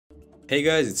Hey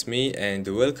guys, it's me and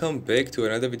welcome back to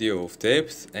another video of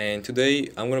Depth. And today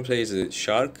I'm gonna play as a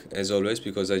shark as always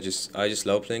because I just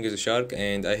love playing as a shark,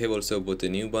 and I have also bought a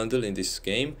new bundle in this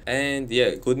game. And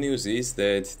yeah, good news is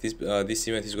that this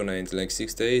event is gonna end in like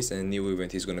 6 days and new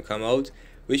event is gonna come out,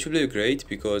 which will be great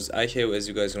because I have, as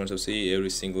you guys can also see, every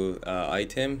single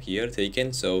item here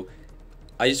taken. So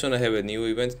I just wanna have a new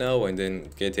event now and then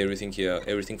get everything here,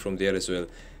 everything from there as well.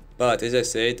 But as I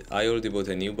said, I already bought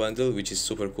a new bundle which is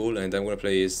super cool, and I'm gonna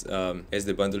play as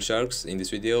the bundle sharks in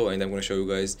this video, and I'm gonna show you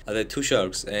guys other two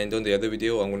sharks, and on the other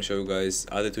video I'm gonna show you guys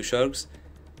other two sharks,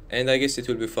 and I guess it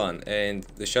will be fun. And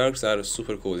the sharks are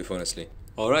super cool, if honestly.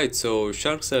 Alright, so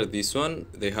sharks are this one,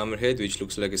 the hammerhead, which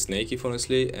looks like a snake, if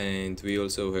honestly, and we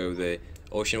also have the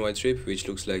ocean white shrimp, which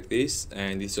looks like this,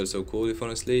 and it's also cool, if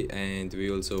honestly. And we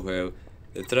also have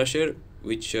the thrasher,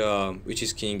 which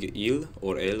is king eel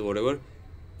or eel, whatever.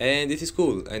 And it is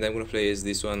cool, and I'm gonna play as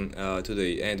this one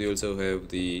today. And we also have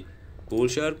the bull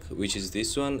shark, which is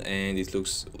this one, and it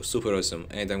looks super awesome,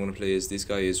 and I'm gonna play as this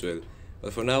guy as well.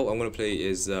 But for now I'm gonna play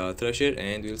as Thrasher,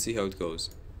 and we'll see how it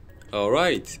goes.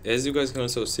 Alright, as you guys can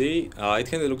also see, it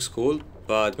kinda looks cool,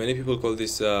 but many people call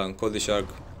this call the shark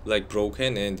like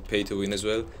broken and pay to win as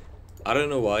well. I don't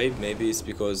know why. Maybe it's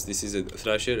because this is a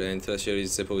Thrasher, and Thrasher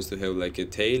is supposed to have like a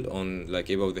tail on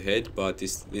like above the head, but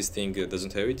this thing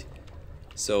doesn't have it.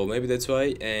 So maybe that's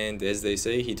why. And as they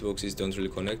say, hitboxes don't really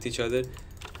connect each other,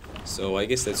 so I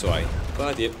guess that's why.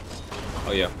 But yep.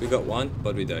 Oh yeah, we got one,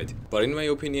 but we died. But in my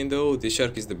opinion though, this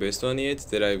shark is the best one yet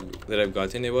that I've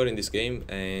gotten ever in this game,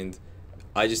 and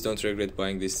I just don't regret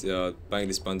buying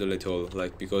this bundle at all.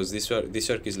 Like, because this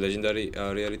shark is legendary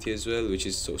rarity as well, which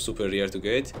is so super rare to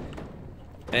get,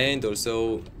 and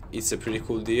also it's a pretty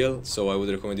cool deal. So I would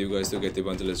recommend you guys to get the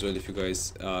bundle as well if you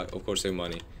guys of course have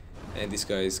money. And this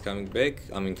guy is coming back,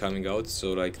 coming out,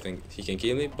 so like think he can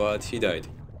kill me, but he died.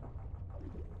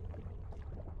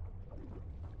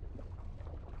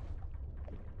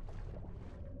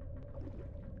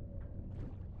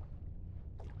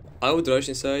 I would rush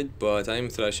inside, but I'm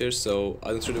Thrasher, so I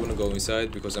don't really want to go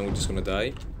inside because I'm just gonna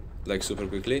die like super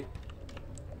quickly.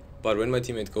 But when my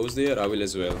teammate goes there, I will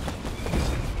as well.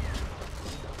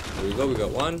 There we go, we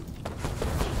got one.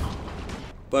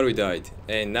 But we died,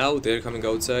 and now they're coming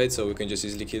outside, so we can just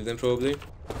easily kill them probably.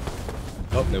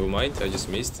 Oh, never mind, I just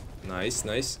missed. Nice,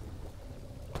 nice.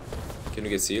 Can we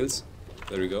get seals?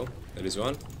 There we go, there is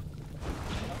one.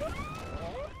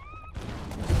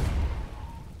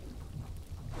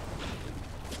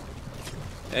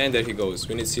 And there he goes.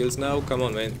 We need seals now, come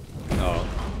on man. Oh.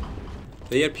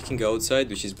 They are picking outside,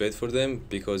 which is bad for them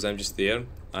because I'm just there.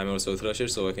 I'm also a Thrasher,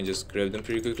 so I can just grab them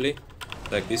pretty quickly.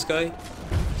 Like this guy.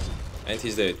 And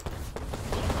he's dead.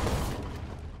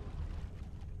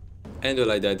 And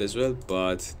well, I died as well,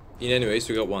 but in any ways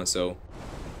we got one, so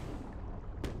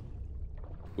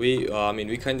we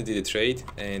kinda did a trade,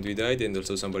 and we died, and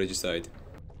also somebody just died.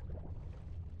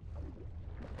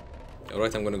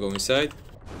 Alright, I'm gonna go inside.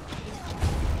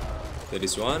 There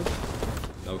is one.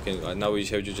 Now we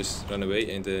have to just run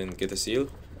away and then get a seal.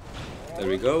 There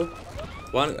we go.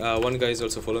 One guy is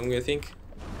also following me, I think.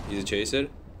 He's a chaser.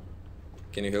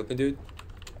 Can you help me, dude?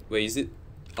 Wait, is it?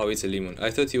 Oh, it's a lemon.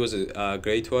 I thought he was a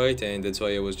great white, and that's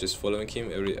why I was just following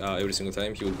him every single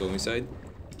time he would go inside.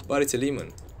 But it's a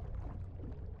lemon.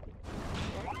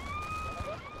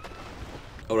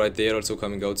 Alright, they are also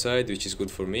coming outside, which is good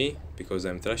for me because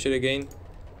I'm Thrasher again.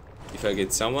 If I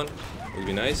get someone, it would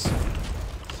be nice.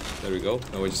 There we go.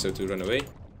 Now I just have to run away.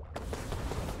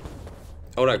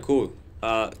 Alright, cool.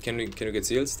 Can we get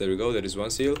seals? There we go. There is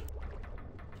one seal.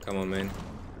 Come on, man.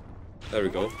 There we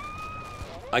go.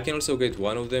 I can also get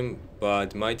one of them,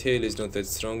 but my tail is not that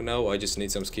strong now. I just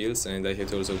need some skills, and I have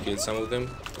to also kill some of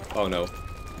them. Oh no,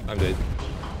 I'm dead.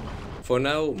 For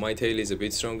now, my tail is a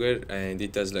bit stronger, and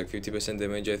it does like 50%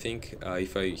 damage, I think,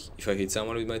 if I hit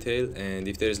someone with my tail. And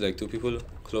if there's like two people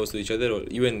close to each other, or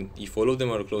even if all of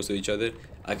them are close to each other,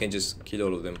 I can just kill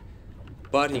all of them.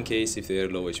 But in case if they are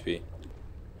low HP,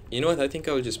 you know what? I think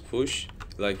I will just push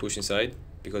inside,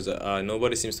 because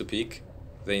nobody seems to peek.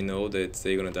 They know that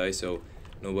they're gonna die, so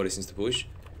nobody seems to push.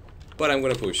 But I'm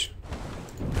gonna push.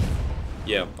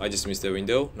 Yeah, I just missed the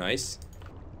window. Nice.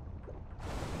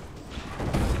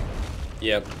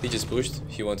 Yeah, he just pushed.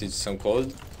 He wanted some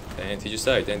cold, and he just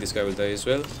died. And this guy will die as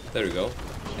well. There we go.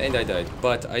 And I died.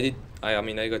 But I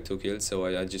got 2 kills, so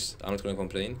I'm not gonna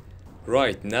complain.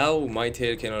 Right, now my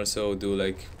tail can also do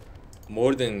like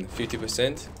more than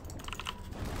 50%.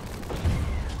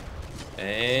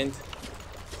 And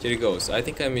here he goes. I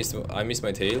think I missed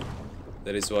my tail.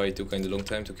 That is why it took kinda long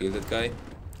time to kill that guy.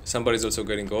 Somebody's also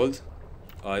getting gold.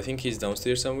 I think he's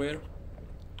downstairs somewhere.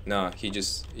 Nah,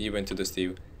 he went to the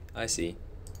Steve. I see.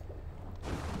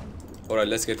 Alright,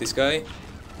 let's get this guy.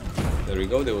 There we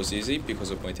go, that was easy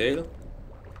because of my tail.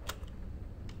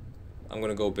 I'm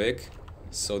gonna go back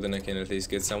so then I can at least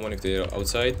get someone if they're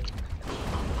outside.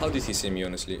 How did he see me,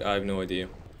 honestly? I have no idea.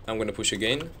 I'm gonna push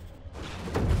again.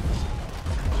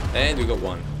 And we got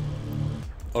one.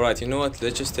 Alright, you know what?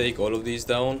 Let's just take all of these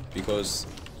down, because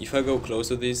if I go close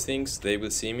to these things, they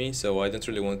will see me, so I don't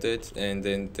really want it, and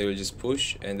then they will just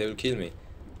push and they will kill me.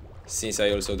 Since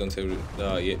I also don't have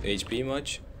HP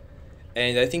much.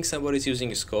 And I think somebody's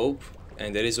using a scope,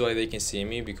 and that is why they can see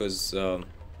me, because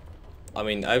I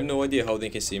mean, I have no idea how they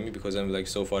can see me because I'm like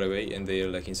so far away and they are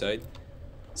like inside.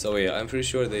 So yeah, I'm pretty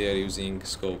sure they are using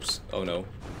scopes. Oh no.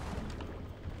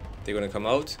 They're gonna come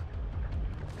out.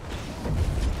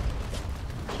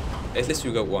 At least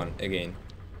we got one again.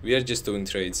 We are just doing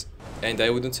trades. And I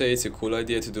wouldn't say it's a cool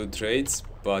idea to do trades,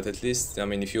 but at least, I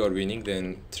mean, if you are winning,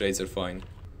 then trades are fine.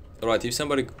 Alright, if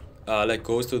somebody like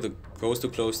goes to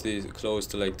close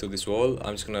to like to this wall,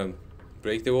 I'm just gonna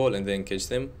break the wall and then catch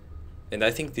them. And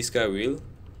I think this guy will.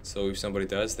 So if somebody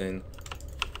does, then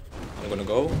I'm gonna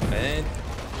go, and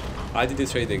I did the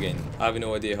trade again. I have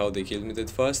no idea how they killed me that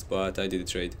fast, but I did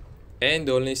the trade. And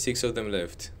only 6 of them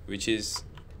left, which is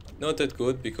not that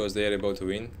good because they are about to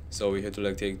win. So we have to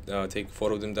like take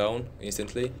 4 of them down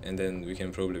instantly, and then we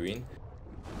can probably win.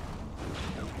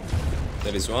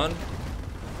 That is one.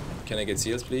 Can I get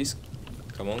seals, please?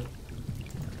 Come on.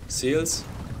 Seals.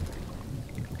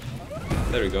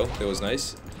 There we go. That was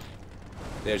nice.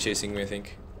 They are chasing me, I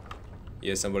think.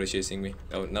 Yeah, somebody's chasing me.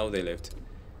 Oh, now they left.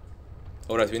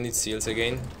 Alright, we need seals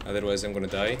again. Otherwise, I'm gonna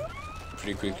die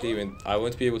pretty quickly. When I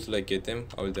won't be able to like get them,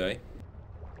 I will die.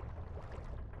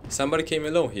 Somebody came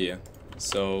alone here.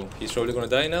 So he's probably gonna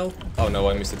die now. Oh no,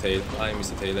 I missed the tail. I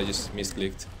just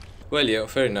misclicked. Well, yeah,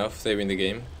 fair enough. They win the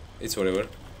game. It's whatever.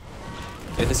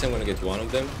 At least I'm gonna get one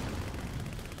of them.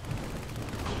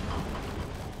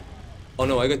 Oh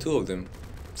no, I got 2 of them.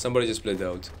 Somebody just bled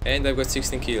out. And I've got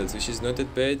 16 kills, which is not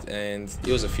that bad, and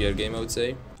it was a fair game, I would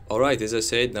say. Alright, as I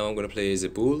said, now I'm gonna play as a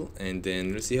bull, and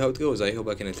then we'll see how it goes. I hope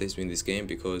I can at least win this game,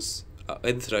 because at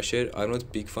the Thrasher, I'm not a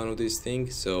big fan of this thing,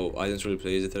 so I don't really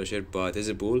play as a Thrasher, but as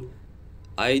a bull,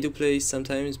 I do play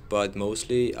sometimes, but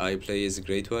mostly I play as a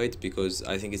Great White, because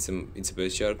I think it's a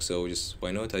best shark, so just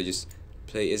why not? I just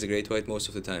play as a Great White most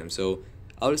of the time, so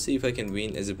I'll see if I can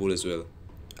win as a bull as well.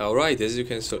 Alright, as you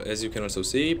can also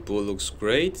see, bull looks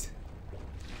great,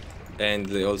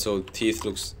 and also teeth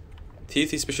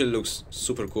especially looks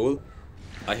super cool.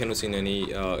 I have not seen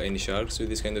any sharks with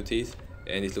this kind of teeth,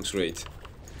 and it looks great.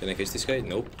 Can I catch this guy?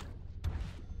 Nope.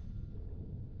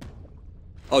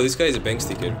 Oh, this guy is a bank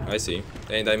sticker. I see,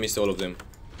 and I missed all of them.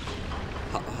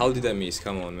 How did I miss?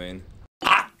 Come on, man.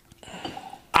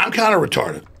 I'm kind of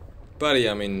retarded. But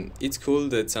yeah, I mean, it's cool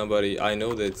that I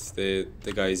know that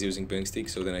the guy is using bank stick,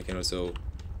 so then I can also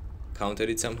counter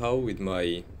it somehow with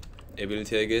my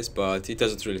ability, I guess, but it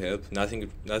doesn't really help.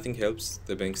 Nothing helps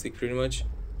the bank stick pretty much.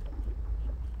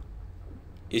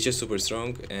 It's just super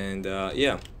strong, and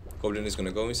yeah, Goblin is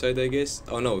gonna go inside, I guess.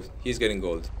 Oh no, he's getting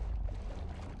gold.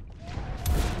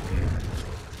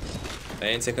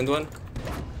 And second one.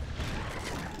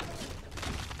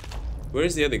 Where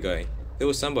is the other guy? There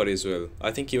was somebody as well.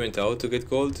 I think he went out to get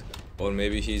gold, or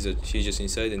maybe he's just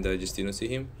inside and I just didn't see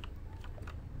him.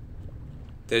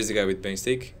 There's the guy with bank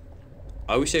stick.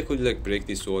 I wish I could like break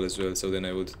this wall as well, so then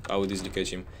I would easily catch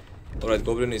him. Alright,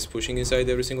 Goblin is pushing inside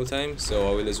every single time, so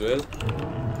I will as well.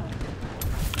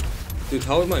 Dude,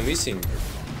 how am I missing?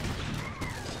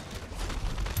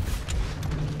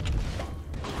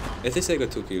 At least I got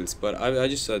 2 kills, but I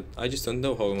just don't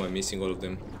know how am I missing all of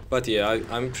them. But yeah,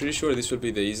 I'm pretty sure this will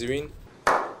be the easy win.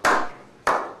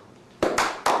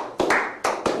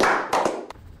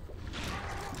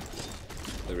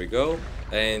 There we go.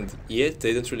 And yet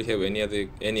they don't really have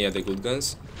any other good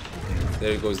guns.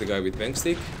 There goes the guy with bank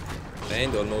stick,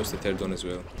 and almost the third one as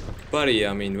well. But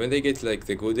yeah, I mean, when they get like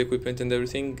the good equipment and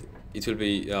everything, it will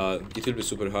be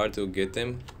super hard to get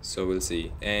them. So we'll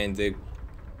see. And the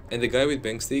guy with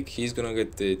bank stick, he's gonna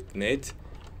get the net,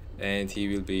 and he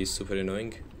will be super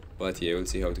annoying. But yeah, we'll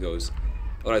see how it goes.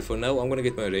 Alright, for now I'm gonna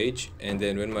get my rage, and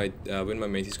then when my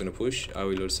mate is gonna push, I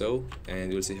will also,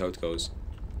 and we'll see how it goes.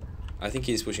 I think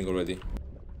he's pushing already.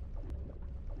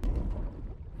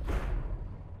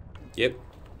 Yep,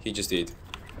 he just did.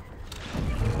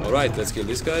 Alright, let's kill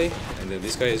this guy, and then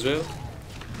this guy as well.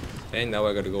 And now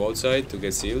I gotta go outside to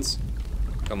get seals.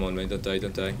 Come on, man, don't die,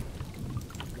 don't die.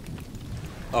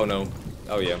 Oh no.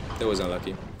 Oh yeah, that was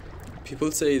unlucky.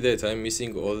 People say that I'm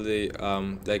missing all the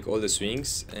all the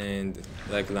swings and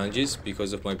like lunges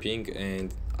because of my ping,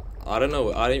 and I don't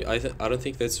know. I don't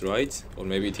think that's right, or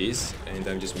maybe it is, and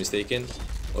I'm just mistaken,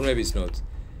 or maybe it's not.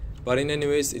 But in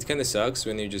anyways, it kind of sucks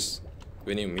when you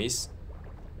miss.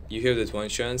 You have that one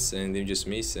chance and you just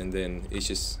miss, and then it's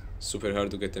just super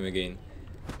hard to get them again.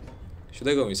 Should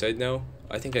I go inside now?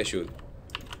 I think I should.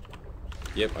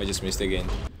 Yep, I just missed again.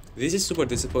 This is super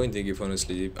disappointing, if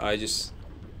honestly. I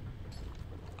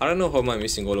don't know how am I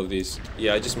missing all of this.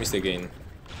 Yeah, I just missed again.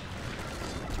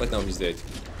 But now he's dead.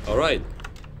 Alright.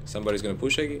 Somebody's gonna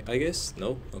push, I guess?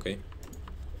 No? Okay.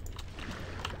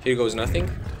 Here goes nothing.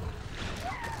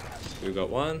 We got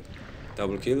one.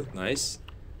 Double kill. Nice.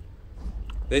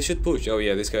 They should push. Oh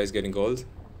yeah, this guy is getting gold.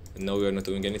 And now we are not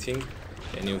doing anything.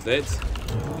 Any of that.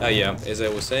 Ah yeah, as I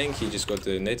was saying, he just got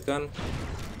the net gun.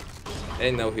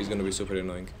 And now he's gonna be super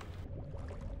annoying.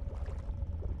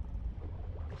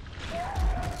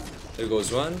 There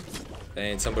goes one.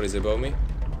 And somebody's above me.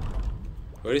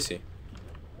 Where is he?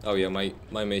 Oh yeah, my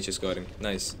mate just got him.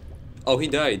 Nice. Oh, he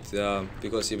died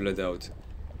because he bled out.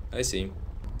 I see.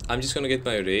 I'm just gonna get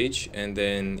my rage, and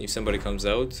then if somebody comes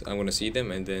out, I'm gonna see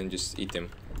them and then just eat them.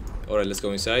 Alright, let's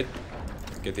go inside.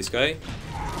 Get this guy.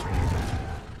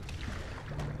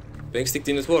 Bank stick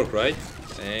didn't work, right?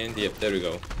 And yep, there we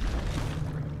go.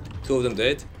 Two of them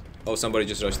dead. Oh, somebody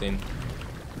just rushed in.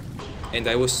 And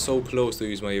I was so close to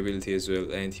use my ability as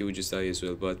well, and he would just die as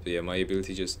well, but yeah, my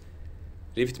ability just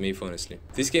ripped me, honestly.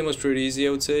 This game was pretty easy,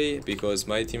 I would say, because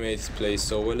my teammates play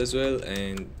so well as well,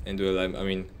 and well, I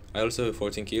mean, I also have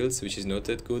 14 kills, which is not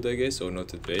that good, I guess, or not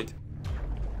that bad.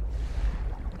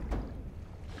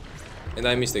 And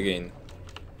I missed again.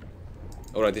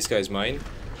 Alright, this guy is mine.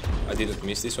 I didn't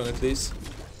miss this one at least.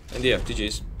 And yeah,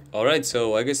 GG's. Alright,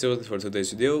 so I guess that was it for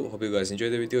today's video. Hope you guys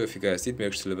enjoyed the video. If you guys did,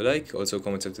 make sure to leave a like. Also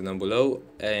comment section down below.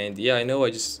 And yeah, I know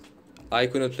I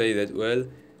couldn't play that well,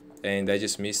 and I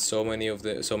just missed so many of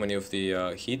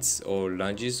the hits or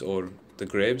lunges or the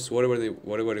grabs, whatever you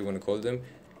want to call them.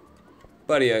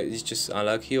 But yeah, it's just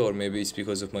unlucky, or maybe it's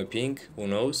because of my ping, who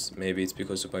knows. Maybe it's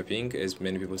because of my ping, as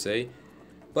many people say.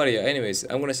 But yeah, anyways,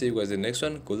 I'm gonna see you guys in the next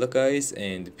one. Good luck guys,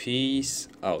 and peace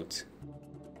out.